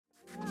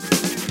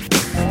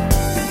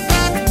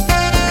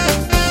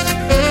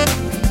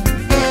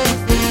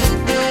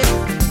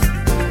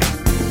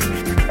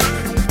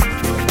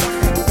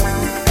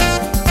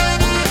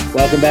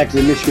Welcome back to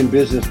the Michigan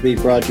Business Beat,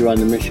 brought to you on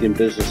the Michigan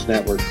Business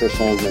Network. Chris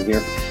Holzman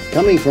here,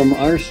 coming from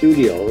our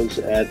studios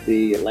at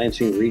the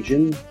Lansing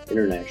Region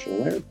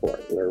International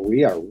Airport, where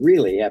we are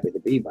really happy to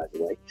be, by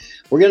the way.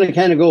 We're going to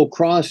kind of go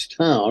across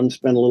town,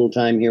 spend a little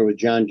time here with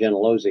John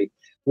Gentilozzi.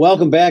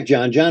 Welcome back,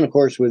 John. John, of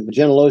course, with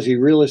Gentilozzi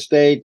Real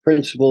Estate,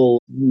 Principal,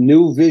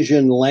 New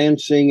Vision,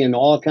 Lansing, and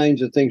all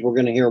kinds of things. We're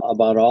going to hear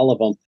about all of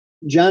them.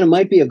 John, it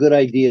might be a good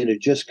idea to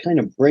just kind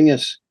of bring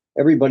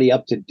everybody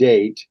up to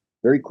date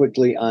very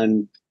quickly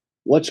on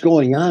what's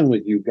going on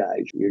with you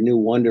guys, your new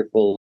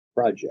wonderful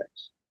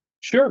projects.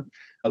 Sure.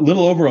 A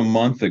little over a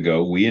month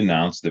ago, we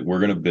announced that we're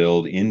going to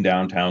build in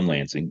downtown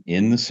Lansing,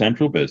 in the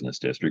Central Business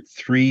District,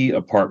 3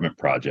 apartment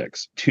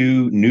projects,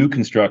 2 new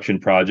construction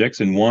projects,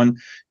 and 1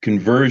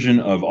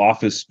 conversion of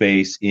office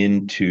space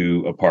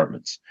into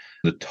apartments.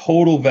 The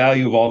total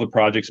value of all the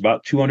projects,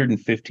 about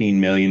 $215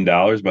 million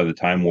by the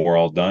time we're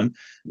all done.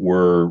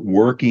 We're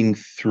working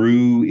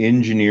through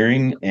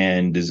engineering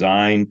and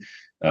design,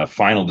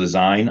 final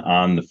design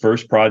on the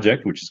first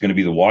project, which is going to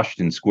be the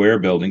Washington Square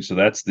building. So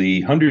that's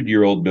the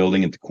 100-year-old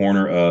building at the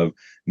corner of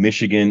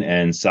Michigan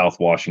and South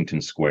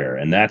Washington Square.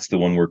 And that's the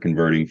one we're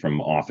converting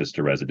from office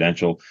to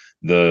residential.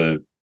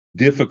 The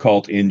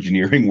difficult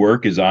engineering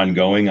work is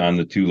ongoing on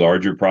the 2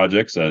 larger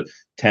projects, a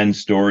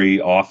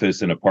 10-story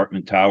office and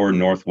apartment tower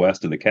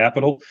northwest of the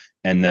Capitol,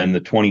 and then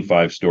the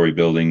 25-story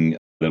building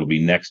that'll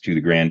be next to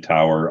the Grand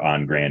Tower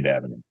on Grand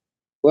Avenue.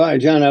 Well,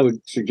 John, I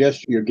would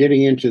suggest you're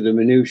getting into the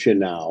minutia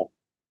now,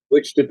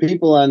 which the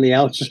people on the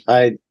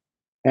outside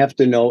have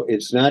to know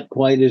it's not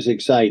quite as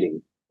exciting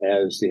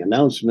as the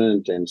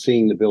announcement and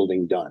seeing the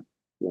building done,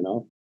 you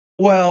know?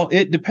 Well,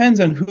 it depends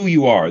on who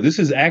you are. This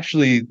is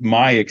actually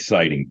my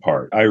exciting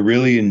part. I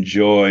really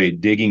enjoy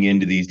digging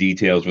into these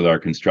details with our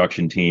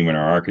construction team and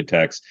our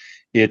architects.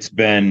 It's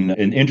been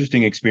an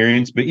interesting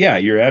experience, but yeah,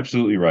 you're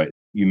absolutely right.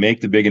 You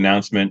make the big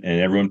announcement and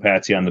everyone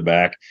pats you on the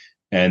back,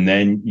 and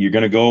then you're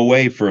going to go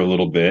away for a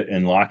little bit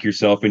and lock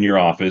yourself in your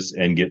office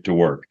and get to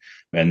work.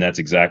 And that's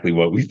exactly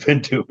what we've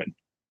been doing.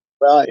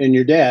 Well, and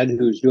your dad,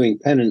 who's doing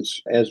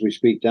penance as we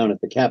speak down at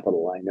the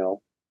Capitol, I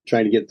know,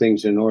 trying to get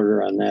things in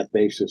order on that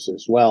basis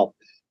as well,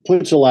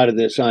 puts a lot of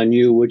this on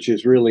you, which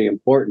is really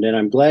important. And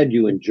I'm glad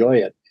you enjoy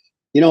it.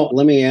 You know,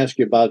 let me ask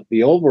you about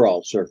the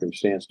overall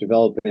circumstance.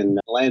 Developing in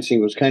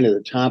Lansing was kind of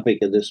the topic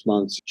of this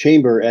month's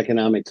Chamber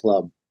Economic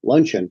Club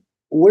luncheon.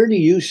 Where do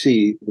you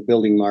see the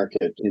building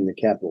market in the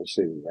capital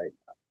city right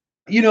now?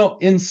 You know,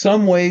 in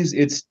some ways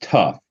it's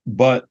tough,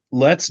 but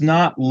let's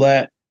not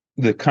let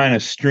the kind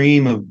of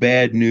stream of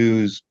bad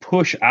news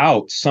push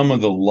out some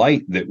of the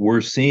light that we're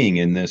seeing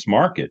in this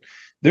market.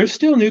 There's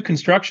still new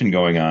construction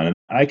going on. And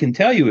I can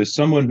tell you, as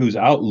someone who's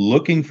out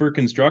looking for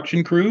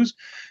construction crews,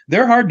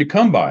 they're hard to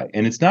come by.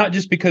 And it's not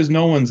just because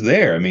no one's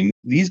there. I mean,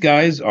 these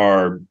guys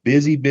are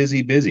busy,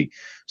 busy, busy.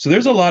 So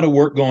there's a lot of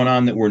work going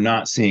on that we're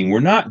not seeing. We're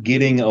not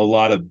getting a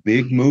lot of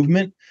big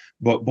movement.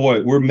 But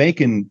boy, we're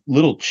making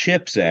little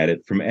chips at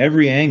it from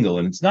every angle.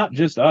 And it's not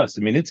just us.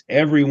 I mean, it's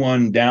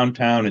everyone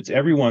downtown. It's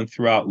everyone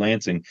throughout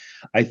Lansing.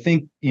 I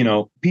think, you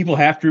know, people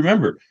have to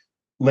remember,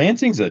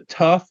 Lansing's a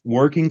tough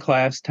working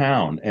class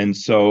town. And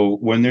so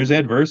when there's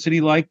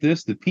adversity like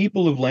this, the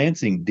people of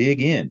Lansing dig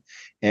in.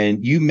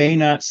 And you may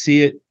not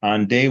see it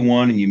on day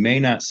one and you may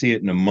not see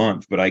it in a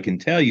month. But I can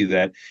tell you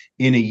that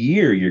in a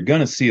year, you're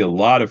going to see a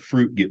lot of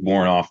fruit get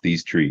born off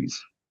these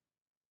trees.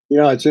 You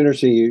know, it's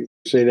interesting you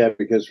say that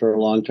because for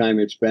a long time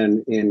it's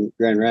been in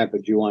Grand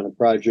Rapids. You want a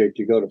project,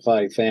 you go to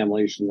 5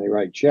 families and they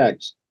write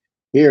checks.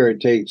 Here it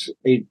takes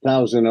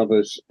 8,000 of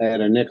us at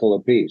a nickel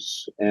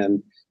apiece.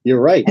 And you're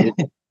right,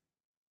 it's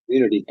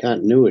community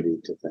continuity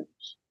to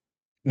things.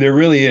 There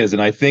really is.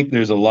 And I think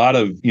there's a lot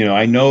of, you know,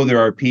 I know there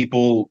are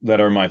people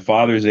that are my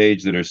father's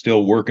age that are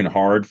still working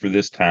hard for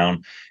this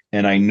town.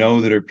 And I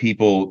know that are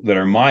people that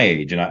are my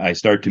age. And I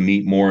start to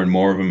meet more and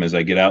more of them as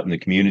I get out in the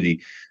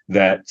community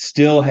that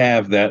still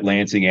have that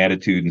Lansing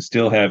attitude and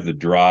still have the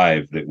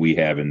drive that we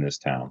have in this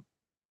town.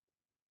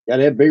 Got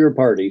to have bigger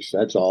parties.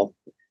 That's all.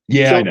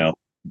 Yeah, So, I know.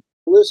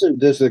 listen,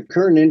 does the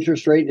current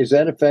interest rate, is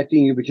that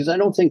affecting you? Because I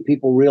don't think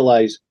people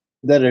realize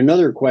that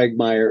another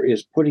quagmire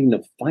is putting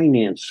the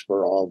finance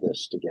for all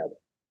this together.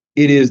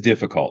 It is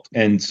difficult.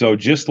 And so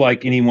just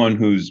like anyone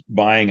who's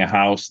buying a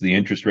house, the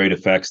interest rate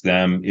affects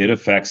them. It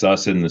affects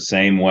us in the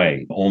same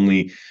way.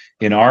 Only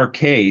in our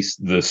case,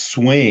 the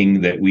swing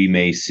that we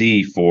may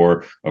see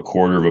for a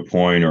quarter of a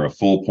point or a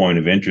full point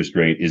of interest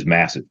rate is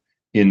massive,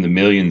 in the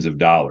millions of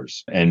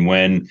dollars. And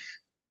when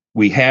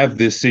we have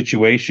this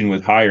situation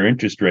with higher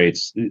interest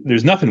rates,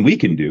 there's nothing we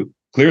can do.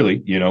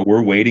 Clearly, you know,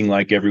 we're waiting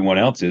like everyone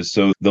else is.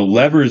 So the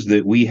levers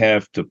that we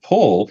have to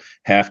pull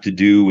have to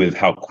do with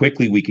how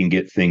quickly we can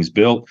get things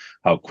built,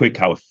 how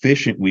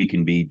efficient we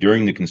can be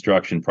during the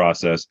construction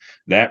process.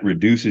 That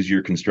reduces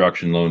your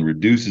construction loan,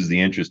 reduces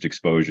the interest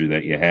exposure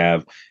that you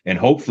have. And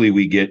hopefully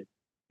we get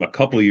a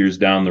couple of years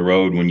down the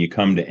road when you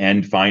come to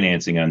end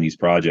financing on these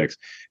projects,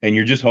 and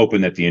you're just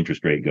hoping that the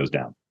interest rate goes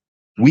down.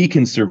 We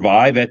can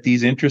survive at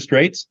these interest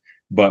rates,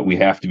 but we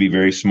have to be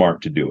very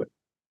smart to do it.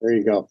 There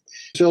you go.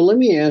 So let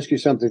me ask you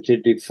something to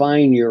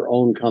define your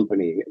own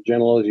company.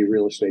 Gentilozzi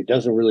Real Estate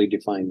doesn't really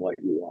define what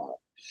you are.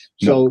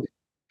 No. So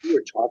you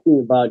were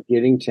talking about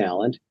getting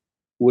talent,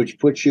 which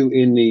puts you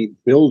in the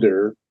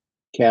builder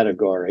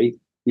category.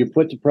 You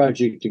put the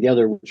project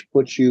together, which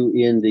puts you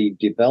in the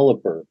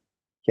developer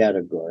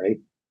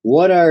category.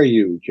 What are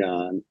you,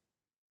 John?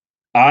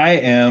 I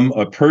am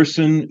a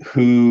person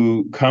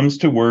who comes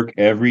to work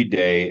every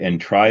day and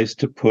tries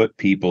to put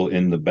people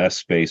in the best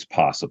space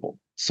possible.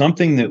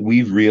 Something that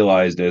we've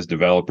realized as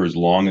developers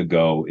long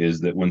ago is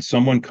that when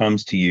someone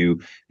comes to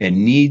you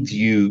and needs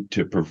you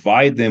to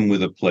provide them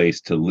with a place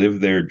to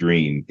live their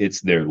dream, it's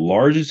their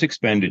largest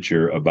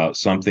expenditure about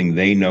something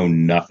they know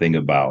nothing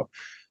about.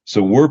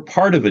 So we're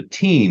part of a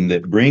team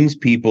that brings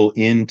people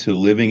into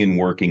living and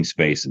working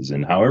spaces.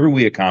 And however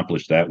we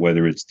accomplish that,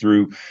 whether it's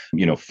through,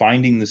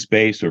 finding the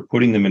space or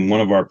putting them in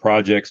one of our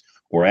projects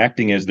or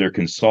acting as their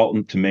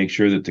consultant to make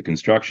sure that the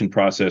construction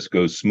process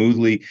goes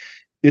smoothly,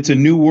 it's a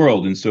new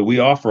world. And so we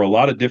offer a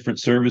lot of different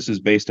services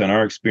based on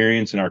our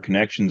experience and our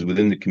connections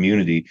within the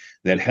community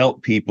that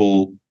help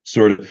people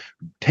sort of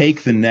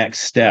take the next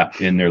step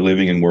in their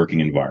living and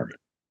working environment.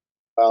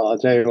 Well, I'll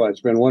tell you what,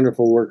 it's been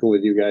wonderful working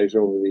with you guys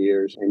over the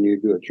years, and you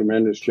do a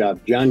tremendous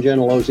job. John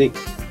Gentilozzi,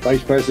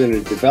 Vice President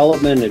of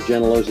Development at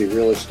Gentilozzi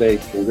Real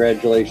Estate.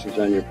 Congratulations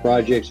on your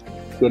projects.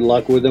 Good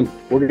luck with them.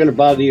 We're going to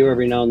bother you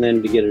every now and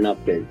then to get an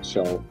update.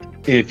 So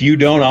if you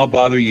don't, I'll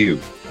bother you.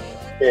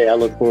 Okay, I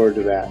look forward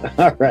to that.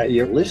 All right,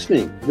 you're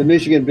listening to the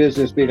Michigan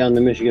Business Beat on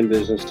the Michigan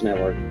Business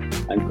Network.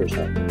 I'm Chris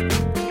Hart.